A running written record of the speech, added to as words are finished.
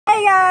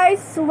Hi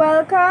guys!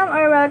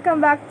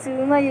 Welcome back to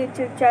my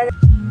YouTube channel.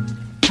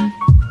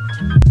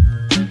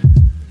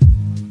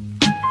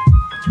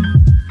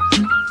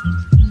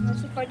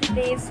 So for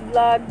today's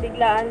vlog,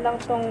 biglaan lang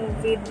tong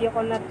video ko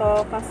na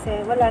to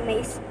kasi wala,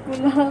 naisip ko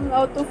lang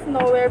out of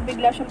nowhere,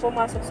 bigla siyang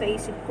pumasok sa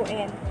isip ko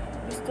and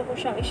gusto ko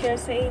siyang i-share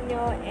sa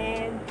inyo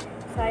and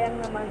sayang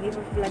naman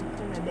i-vlog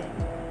ko na din.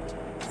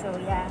 So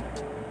yeah,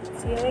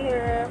 see you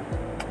later.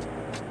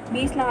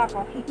 Bihis lang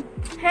ako.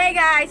 Hey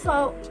guys!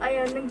 So,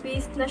 ayun,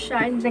 nag-bihis na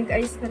siya and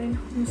nag-ayos na rin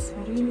ako ng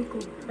sarili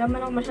ko. Dama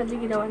lang masyado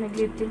ginawa,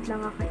 nag-lip tint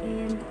lang ako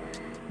and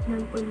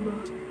ng pulbo.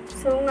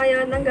 So,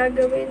 ngayon, ang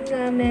gagawin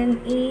namin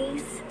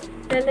is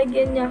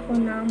lalagyan niya ako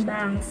ng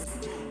bangs.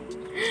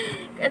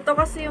 Ito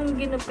kasi yung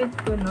ginupit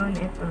ko noon.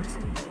 Ito.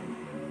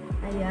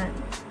 Ayan.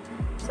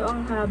 So,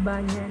 ang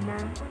haba niya na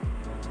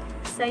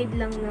side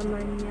lang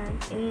naman yan.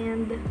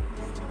 And,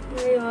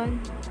 ngayon,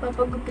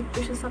 papagupit ko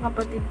siya sa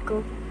kapatid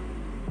ko.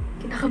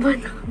 Kinakabahan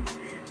ako.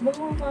 Baka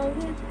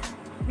mapangit.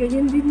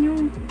 Ganyan din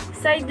yung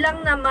side lang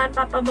naman.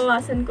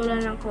 Papabawasan ko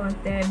lang ng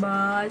konti.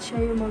 But,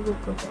 siya yung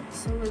magugupit.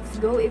 So, let's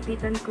go.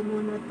 Ipitan ko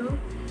muna to.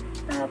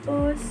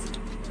 Tapos,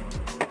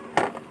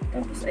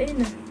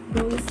 ayun na.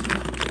 Goes na.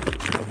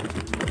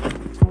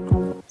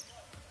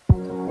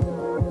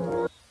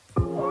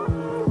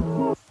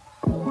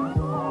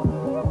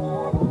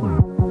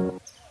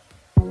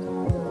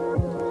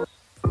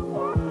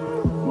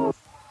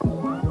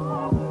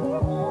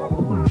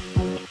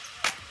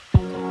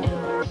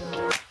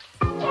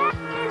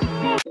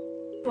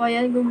 So,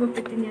 ayan,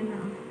 gugupitin niya na.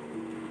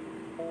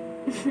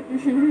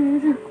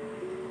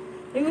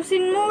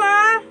 Ayusin mo,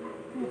 ha?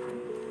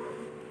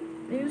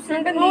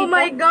 Ayusin mo. Oh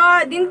my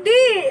God!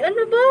 Hindi!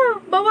 Ano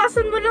ba?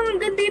 Bawasan mo lang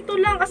hanggang dito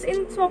lang. As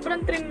in,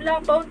 sobrang trim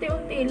lang.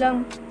 Paunti-unti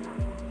lang.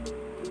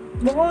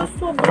 Baka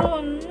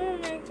sobrang... Oh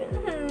my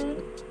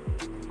God.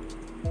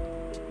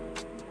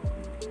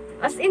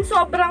 As in,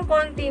 sobrang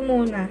konti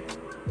muna.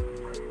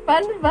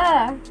 Paano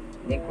ba?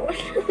 Hindi ko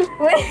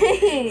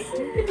Wait!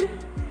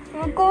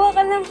 Magkuha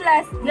ka ng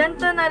plastic.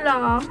 Ganito na lang,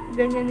 oh.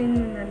 Ganyanin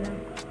mo na lang.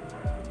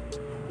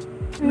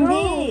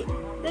 Hindi.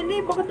 Dali,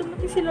 baka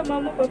dumating sila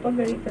mama,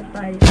 papagalitan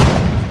tayo.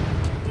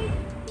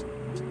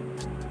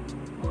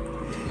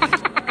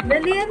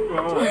 Dalian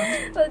mo.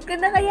 Huwag ka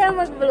na kaya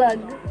mag-vlog.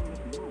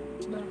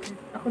 Bakit?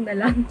 Ako na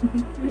lang.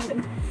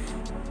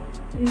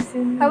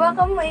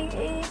 Hawakan mo,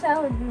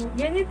 isahod mo.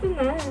 Ganito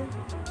na.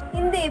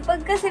 Hindi,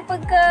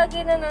 pagka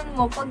ginanon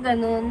mo, pag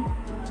ganun.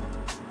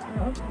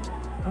 Oh.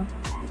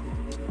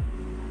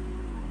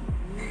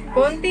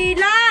 Konti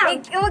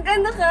lang! Wag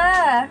ano ka.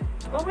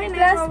 Okay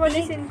na, Plastic.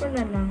 mawalisin ko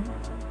na lang.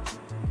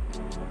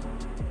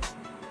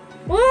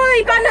 Uy!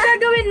 Paano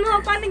gagawin mo?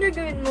 Paano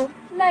gagawin mo?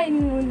 Line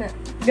muna.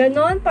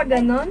 Ganon? Pag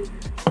ganon?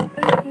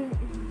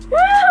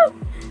 Wow!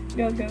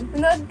 Gaga.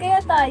 Manood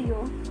kaya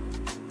tayo.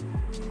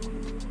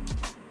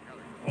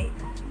 Ay,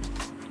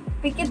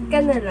 pikit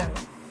ka na lang.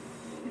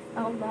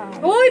 Ako ba?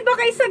 Uy!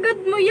 Baka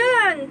isagad mo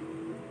yan!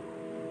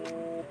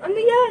 Ano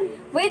yan?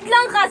 Wait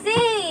lang kasi!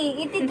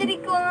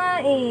 Ititirik ko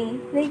nga eh.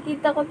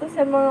 Nakikita ko to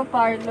sa mga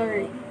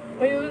parlor eh.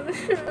 Ayun.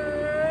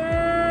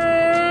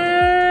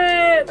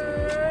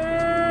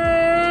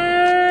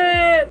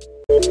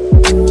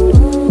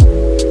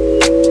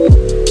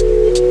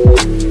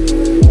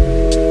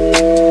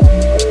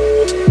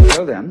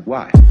 So then,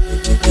 why?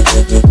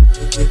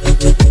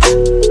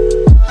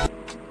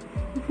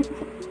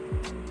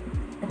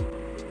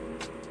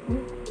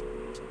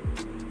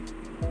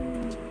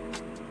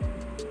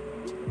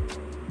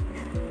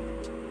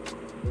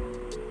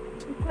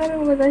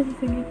 Parang wala siya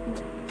sa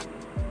gitna.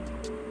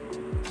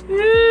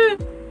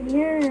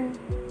 Yeah.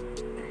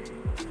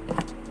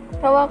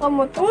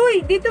 Hawakan mo to. Uy!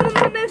 Dito mo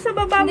muna sa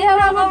baba mo. Hindi,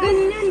 hawakan mo.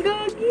 Ganyan,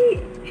 gagi.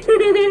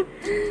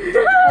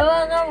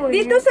 Hawakan mo.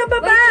 Dito yan. sa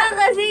baba. Wait lang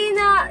kasi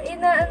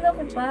inaano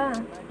ko pa.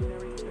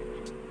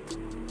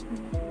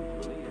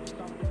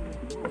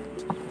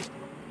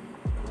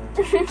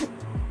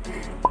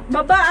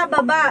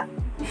 Baba.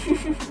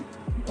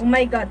 Oh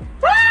my God.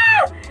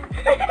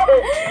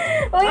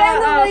 Uy,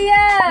 ano ba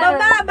yan?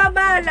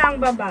 Baba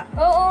lang, baba.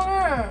 Oo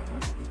nga.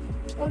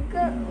 Huwag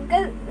ka,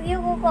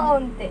 yung ko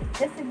kaunti.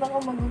 Kasi baka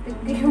magupit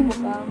ko yung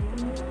mukha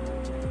mo.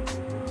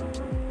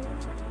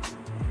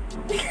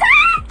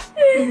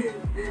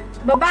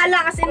 Baba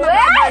lang kasi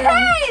mababa lang.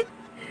 Wait!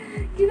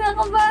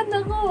 Kinakabahan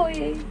ako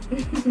eh.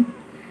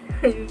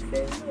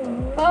 Ayusin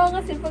mo. Baka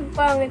kasi pag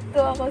pangit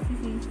to ako si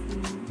Sisi.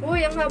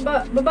 Uy, ang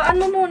haba.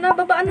 Babaan mo muna.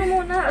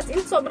 As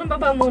in, sobrang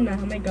baba muna.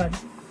 Oh my God.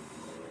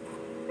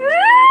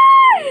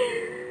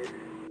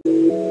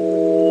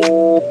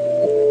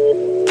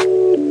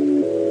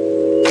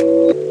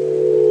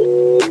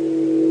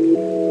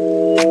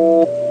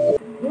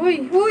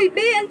 Uy,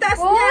 be, ang taas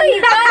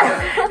Uy! niyan.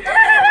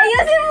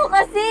 Ayusin mo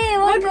kasi!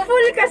 Wag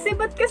full kasi,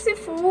 ba't kasi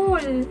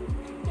full?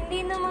 Hindi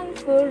naman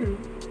full.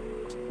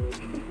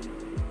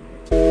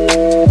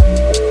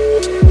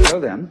 So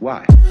then,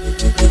 why?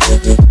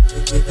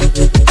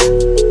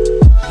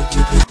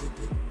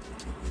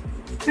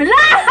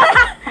 Hala!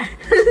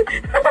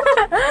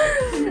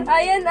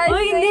 Ayan,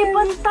 Uy, hindi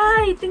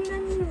pantay.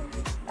 Tingnan mo.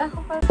 Ako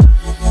pa.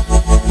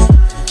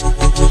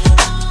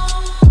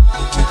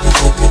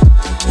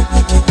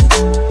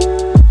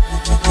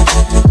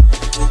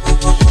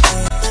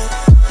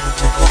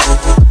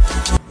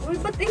 Uy,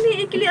 ba't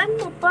iniiklian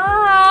mo pa?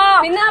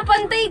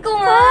 Pinapantay ko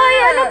nga! Hoy,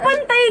 ano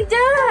pantay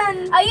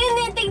dyan? Ayun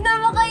eh,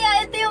 tignan mo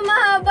kaya ito yung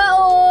mahaba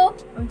oh!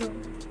 Ano?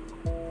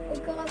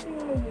 Huwag ka kasi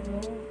magulo.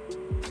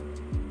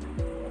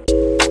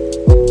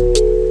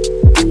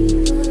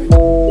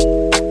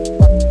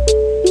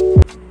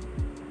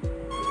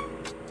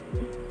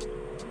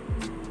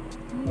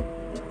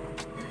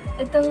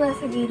 Ito nga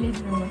sa gilid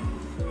naman.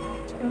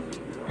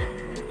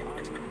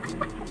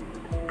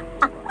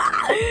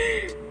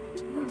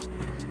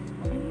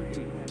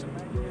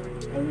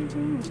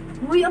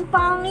 Uy, ang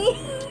pangit!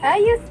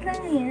 Ayos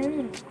lang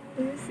yan.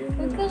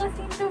 Huwag ka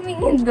kasing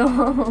tumingin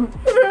doon.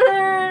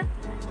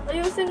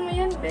 Ayusin mo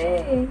yan,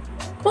 be.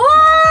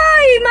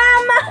 Hoy!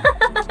 Mama!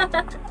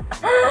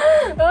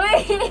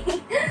 Uy!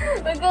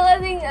 Huwag ka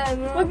kasing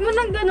ano. Huwag mo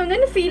nang ganun.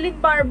 Ano, feeling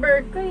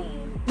barber ka eh.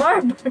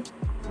 Barber?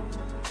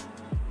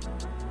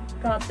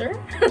 Cutter?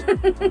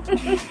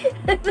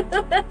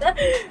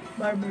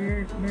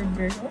 Barber.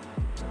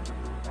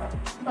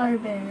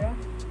 Barbera.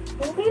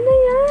 Okay na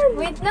yan.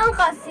 Wait lang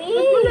kasi.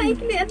 Huwag mo na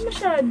iklian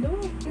masyado.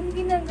 Yung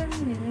ginagano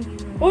nila,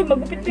 ginagano. Uy,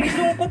 magupit pa yung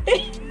lungkot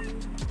eh.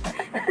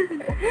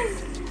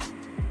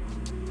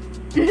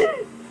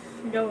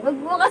 Go. Wag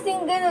mo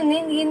kasing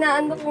ganunin,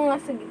 ginaano ko nga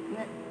sa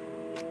gitna.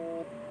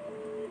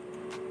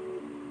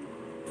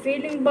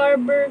 Feeling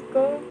barber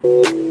ko.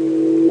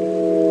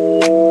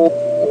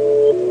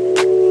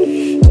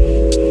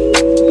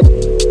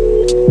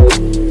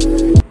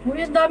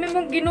 Uy, ang dami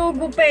mong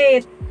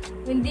ginugupit.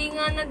 Hindi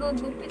nga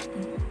nagugupit.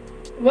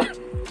 What?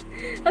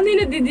 Ano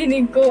yung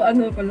nadidinig ko?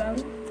 Ano ko lang?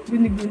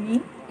 Guni-guni?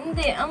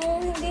 Hindi,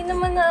 hindi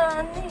naman na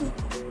ano eh.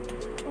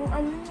 Ang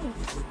ano eh.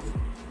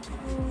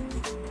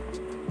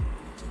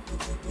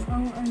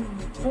 Ang ano.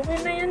 Okay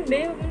na yan,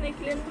 be. Huwag mo na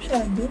iklian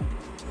masyado.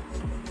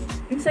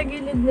 Yung sa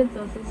gilid na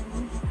to.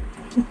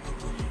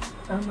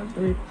 Tama,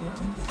 tuwit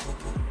lang.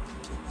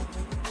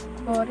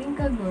 Boring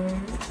ka, girl.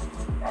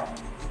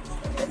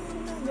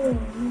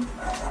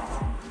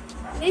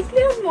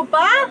 Iklian mo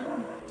pa?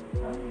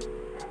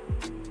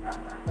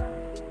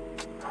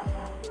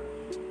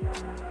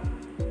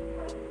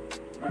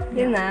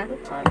 Yun na.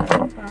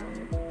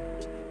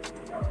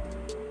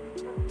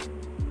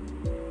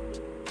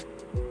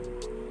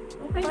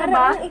 Okay na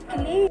ba? Parang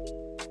ikli.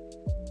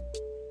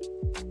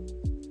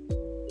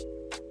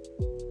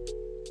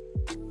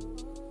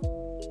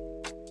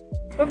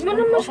 Huwag mo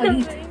na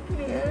masyado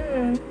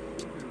iklian.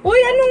 Uy,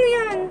 anong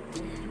yan?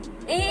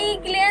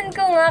 Iiklian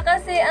ko nga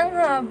kasi ang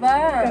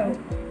haba.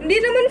 Hindi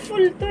naman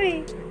full to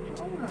eh.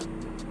 Oo nga.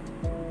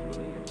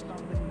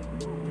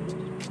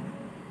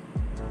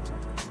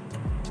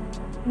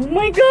 Oh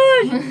my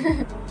gosh!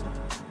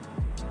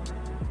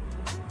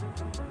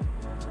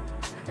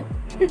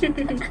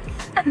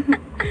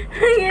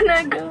 Ang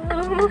ginagawa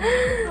mo.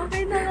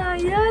 Okay na nga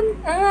yan.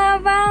 Ang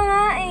haba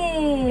nga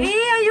eh.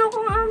 Eh, ayoko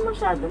nga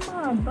masyado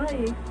mahaba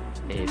eh.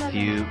 A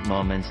few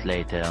moments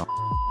later.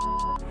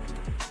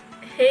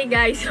 Hey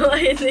guys, so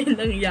ayun na yung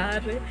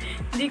nangyari.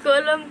 Hindi ko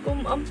alam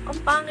kung ang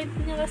pangit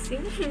niya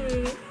kasi.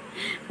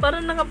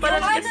 Parang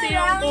nakapalan kasi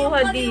yung kuha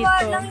dito.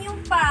 lang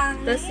yung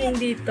pangit. Tapos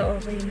hindi to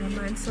okay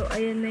naman. So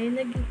ayan na yung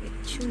naging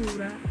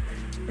itsura.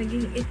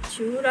 Naging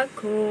itsura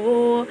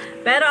ko.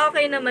 Pero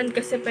okay naman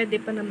kasi pwede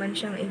pa naman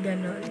siyang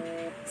iganon.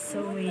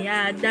 So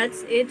yeah,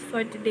 that's it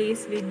for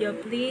today's video.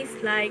 Please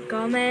like,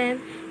 comment,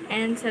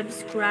 and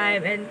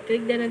subscribe and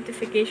click the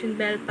notification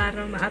bell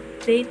para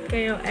ma-update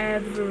kayo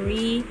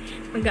every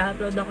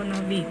mag-upload ako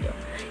ng video.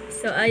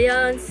 So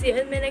ayun, see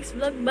you in my next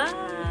vlog.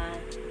 Bye!